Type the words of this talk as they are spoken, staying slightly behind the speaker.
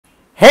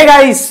Hey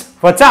guys,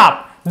 what's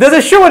up? This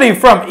is Shivani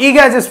from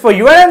eGadgets for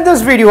you, and in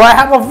this video I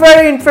have a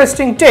very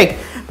interesting take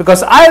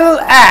because I will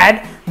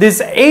add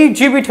this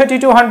 8GB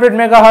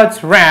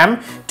 3200MHz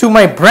RAM to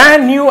my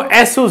brand new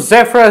Asus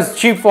Zephyrus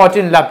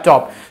G14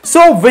 laptop.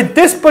 So with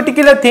this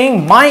particular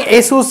thing, my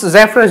Asus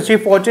Zephyrus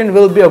G14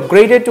 will be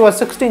upgraded to a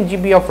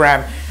 16GB of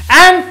RAM,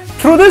 and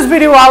through this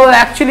video I will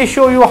actually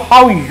show you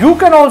how you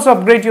can also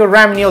upgrade your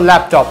RAM in your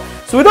laptop.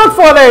 So without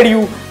further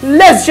ado,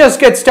 let's just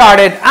get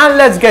started and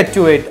let's get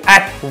to it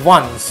at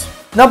once.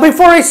 Now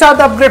before I start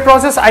the upgrade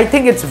process, I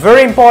think it's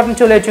very important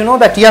to let you know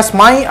that yes,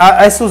 my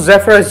Asus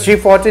Zephyrus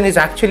G14 is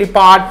actually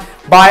powered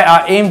by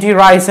AMD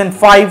Ryzen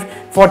 5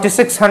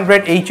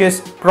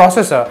 4600HS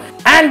processor,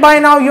 and by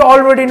now you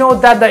already know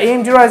that the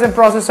AMD Ryzen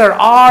processor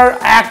are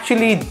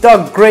actually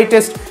the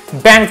greatest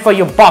bang for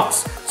your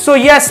bucks. So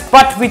yes,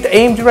 but with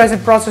AMD Ryzen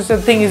processor,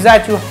 the thing is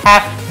that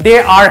they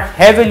are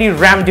heavily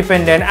RAM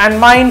dependent, and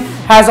mine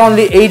has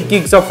only 8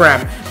 gigs of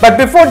RAM. But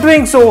before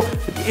doing so,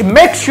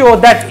 make sure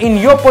that in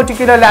your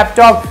particular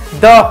laptop,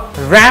 the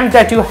RAM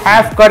that you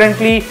have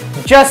currently,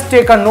 just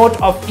take a note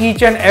of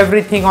each and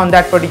everything on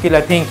that particular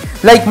thing.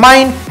 Like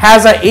mine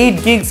has a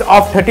 8 gigs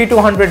of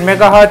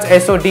 3200MHz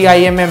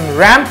SODIMM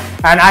RAM,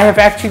 and I have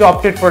actually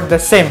opted for the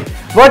same.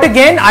 But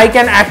again, I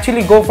can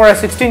actually go for a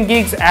 16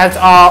 gigs as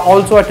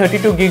also a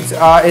 32 gigs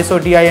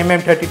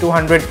SODIMM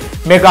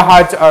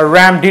 3200MHz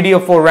RAM,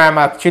 DDR4 RAM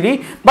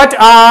actually. But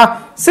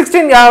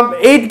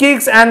 8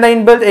 gigs and the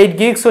inbuilt 8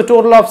 gigs, so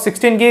total of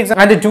 16 gigs,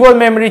 and the dual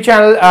memory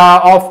channel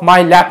of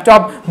my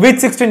laptop with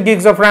 16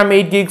 gigs of RAM,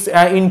 8 gigs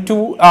in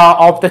two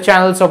of the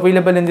channels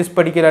available in this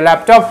particular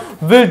laptop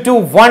will do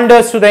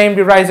wonders to the AMD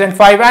Ryzen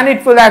 5, and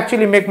it will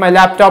actually make my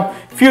laptop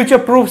future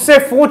proof, say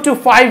 4 to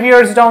 5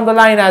 years down the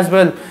line as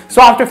well.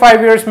 So after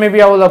 5 years,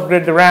 maybe I will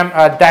upgrade the RAM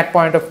at that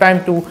point of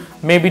time to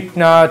maybe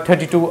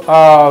 32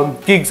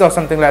 gigs or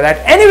something like that.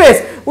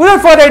 Anyways,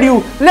 without further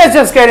ado, let's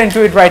just get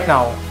into it right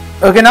now.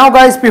 Okay, now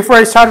guys, before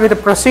I start with the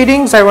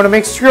proceedings, I want to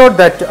make sure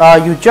that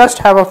you just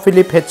have a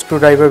Phillips head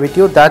screwdriver with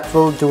you. That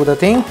will do the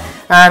thing.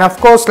 And of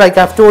course, like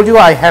I've told you,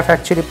 I have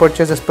actually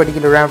purchased this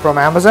particular RAM from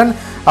Amazon.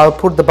 I'll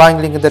put the buying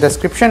link in the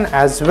description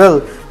as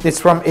well. It's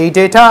from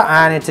AData,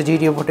 and it's a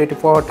GDDR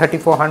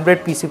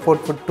 3400 PC4 for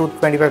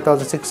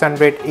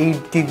 25600,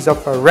 8 gigs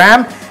of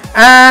RAM,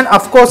 and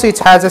of course it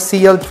has a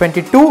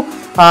CL22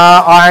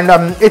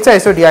 and it's a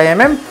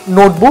SODIMM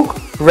notebook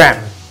RAM.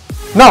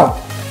 Now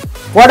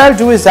what I'll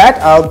do is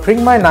that I'll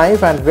bring my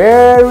knife and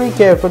very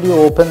carefully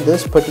open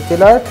this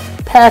particular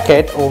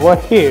packet over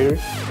here.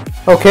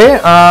 Okay,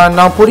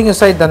 now putting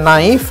aside the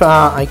knife,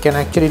 I can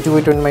actually do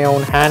it in my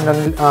own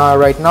hand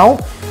right now.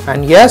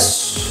 And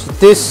yes,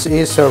 this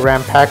is a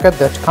RAM packet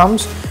that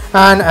comes,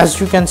 and as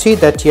you can see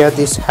that here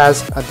this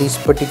has this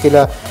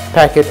particular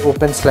packet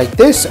opens like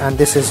this, and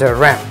this is a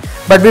RAM.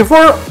 But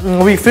before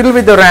we fill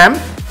with the RAM,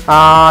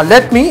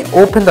 let me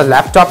open the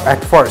laptop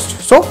at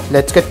first. So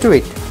let's get to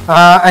it.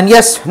 And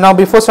yes, now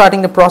before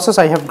starting the process,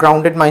 I have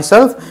grounded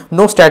myself.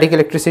 No static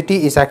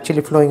electricity is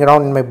actually flowing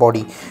around in my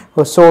body.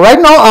 So right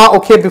now,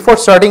 okay, before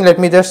starting, let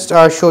me just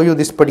show you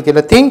this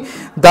particular thing.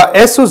 The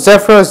Asus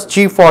Zephyrus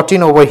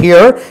G14 over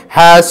here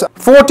has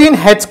 14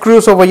 head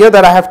screws over here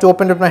that I have to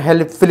open with my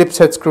Phillips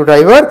head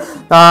screwdriver.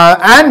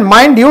 And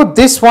mind you,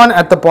 this one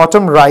at the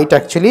bottom right,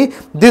 actually,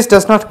 this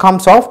does not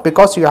comes off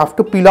because you have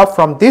to peel off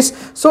from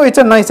this. So it's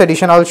a nice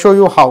addition. I'll show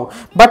you how.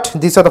 But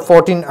these are the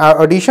 14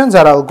 additions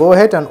that I'll go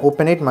ahead and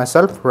open it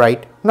myself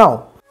right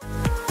now.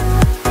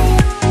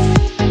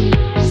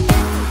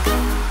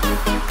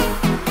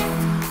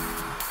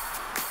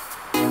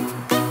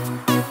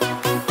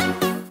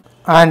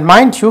 And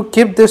mind you,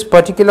 keep this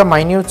particular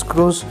minute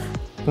screws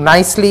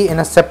nicely in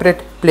a separate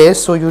place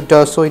so it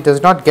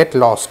does not get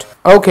lost.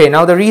 Okay,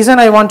 now the reason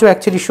I want to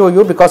actually show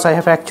you, because I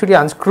have actually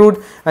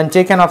unscrewed and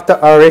taken off the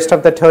rest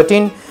of the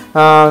 13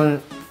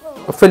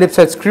 Phillips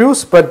head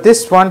screws, but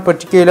this one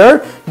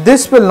particular,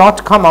 this will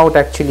not come out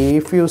actually.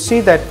 If you see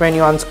that when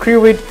you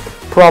unscrew it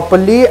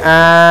properly,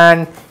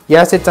 and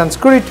yes, it's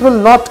unscrewed, it will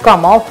not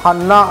come off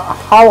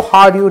how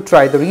hard you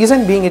try. The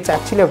reason being, it's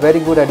actually a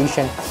very good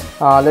addition.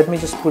 Let me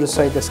just put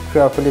aside the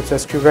Phillips head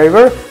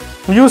screwdriver.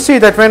 You see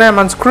that when I'm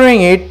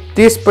unscrewing it,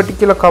 this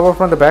particular cover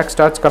from the back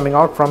starts coming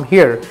out from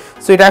here.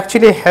 So it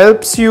actually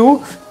helps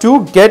you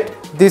to get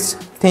this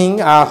thing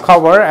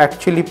cover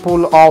actually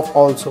pull off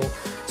also.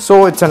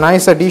 So it's a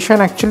nice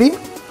addition actually.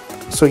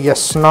 So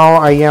yes, now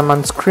I am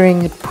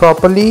unscrewing it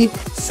properly.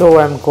 So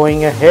I'm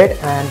going ahead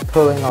and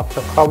pulling off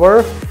the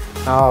cover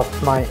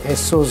of my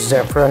Asus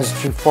Zephyrus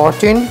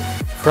G14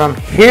 from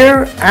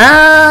here,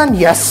 and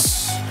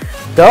yes,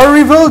 the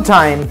reveal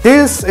time.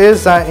 This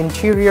is the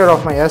interior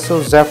of my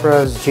Asus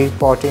Zephyrus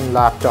G14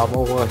 laptop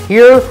over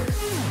here,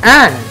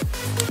 and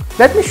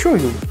let me show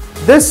you.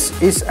 This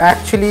is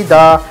actually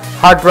the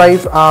hard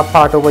drive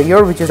part over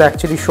here, which is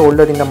actually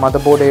shouldered in the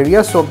motherboard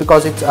area. So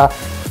because it's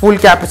full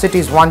capacity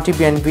is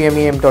 1TB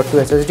NVMe M.2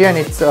 SSD, and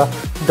it's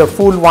the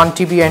full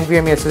 1TB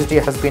NVMe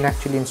SSD has been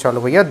actually installed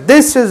over here.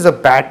 This is a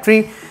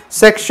battery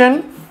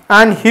section,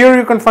 and here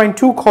you can find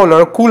two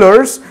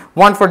coolers,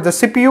 one for the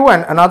CPU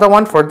and another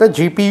one for the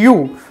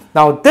GPU.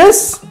 Now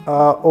this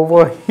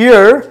over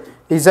here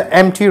is an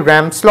empty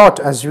RAM slot.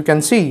 As you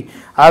can see,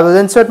 I will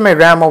insert my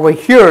RAM over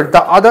here.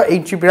 The other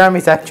 8 GB RAM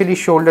is actually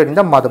shouldered in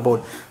the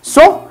motherboard.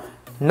 So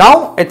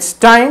now it's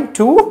time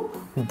to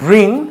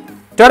bring,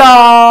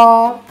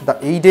 ta-da, the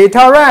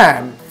eData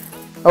RAM.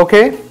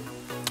 Okay,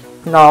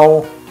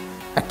 now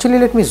actually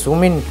let me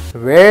zoom in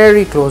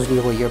very closely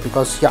over here,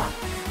 because yeah,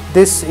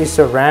 this is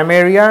a RAM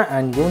area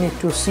and you need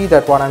to see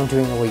that what I'm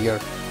doing over here.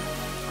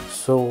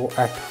 So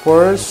at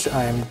first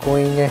I am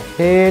going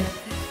ahead,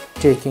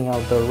 taking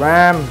out the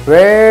RAM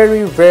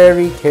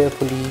very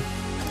carefully.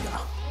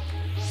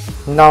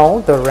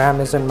 Now the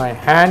RAM is in my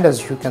hand,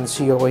 as you can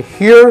see over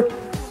here.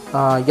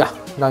 Yeah,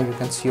 now you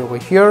can see over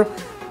here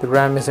the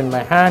RAM is in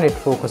my hand. It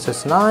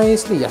focuses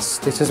nicely. Yes,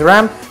 this is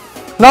RAM.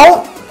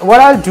 Now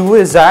what I'll do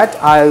is that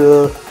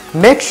I'll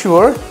make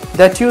sure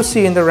that you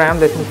see in the RAM,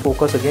 let me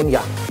focus again.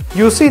 Yeah,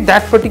 you see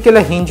that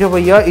particular hinge over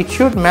here, it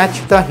should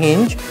match the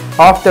hinge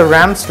of the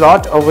RAM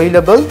slot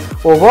available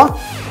over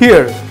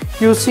here.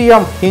 You see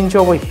a hinge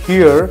over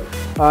here,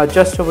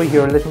 just over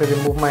here. Let me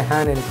remove my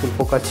hand and it will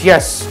focus.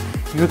 Yes,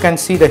 you can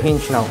see the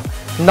hinge now.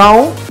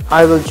 Now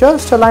I will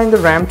just align the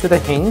RAM to the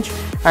hinge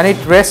and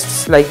it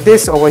rests like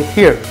this over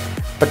here.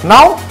 But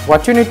now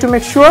what you need to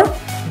make sure,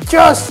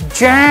 just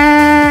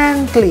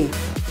gently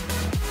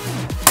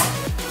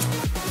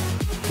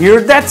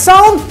hear that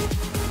sound.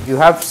 You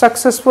have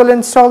successfully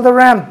installed the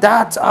RAM.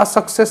 That's a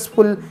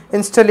successful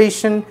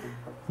installation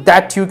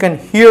that you can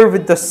hear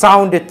with the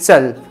sound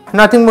itself.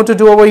 Nothing more to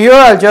do over here.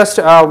 I'll just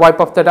wipe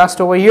off the dust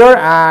over here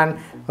and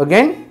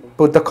again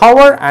put the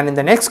cover, and in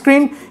the next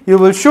screen we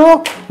will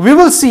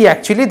see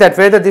actually that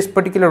whether this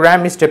particular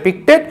RAM is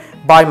depicted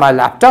by my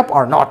laptop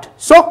or not.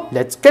 So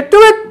let's get to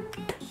it.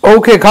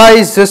 Okay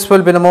guys, this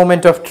will be the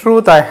moment of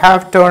truth. I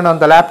have turned on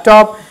the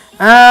laptop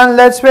and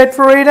let's wait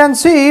for it and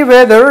see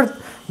whether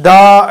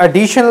the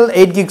additional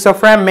 8 gigs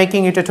of RAM,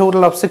 making it a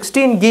total of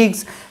 16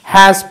 gigs,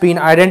 has been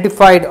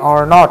identified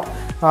or not.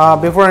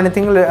 Before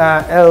anything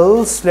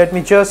else, let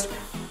me just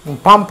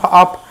bump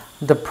up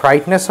the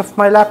brightness of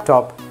my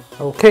laptop.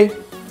 Okay,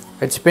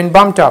 it's been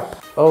bumped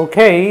up.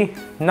 Okay,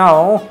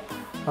 now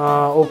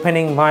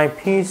opening my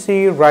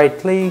PC, right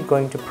click,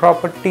 going to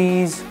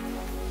properties,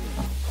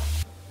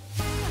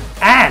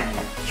 and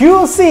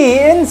you see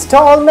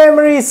install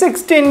memory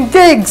 16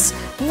 gigs.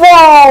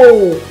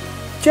 Wow!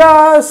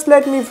 Just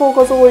let me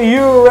focus over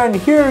here, and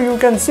here you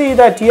can see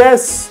that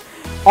yes,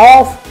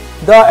 of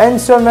the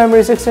installed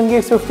memory 16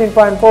 gigs,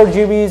 15.4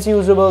 GB is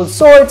usable.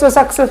 So it's a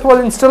successful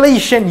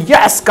installation.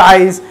 Yes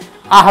guys,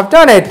 I have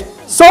done it.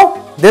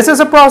 So this is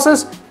a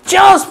process,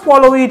 just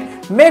follow it.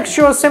 Make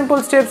sure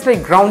simple steps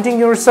like grounding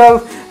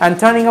yourself and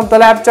turning up the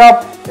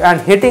laptop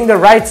and hitting the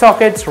right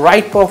sockets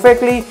right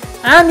perfectly,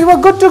 and you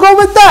are good to go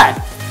with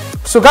that.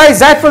 So guys,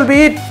 that will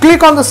be it.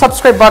 Click on the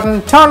subscribe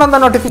button, turn on the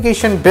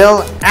notification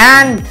bell,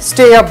 and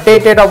stay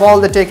updated of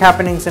all the tech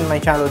happenings in my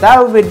channel. That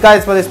will be it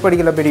guys for this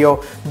particular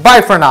video.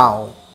 Bye for now.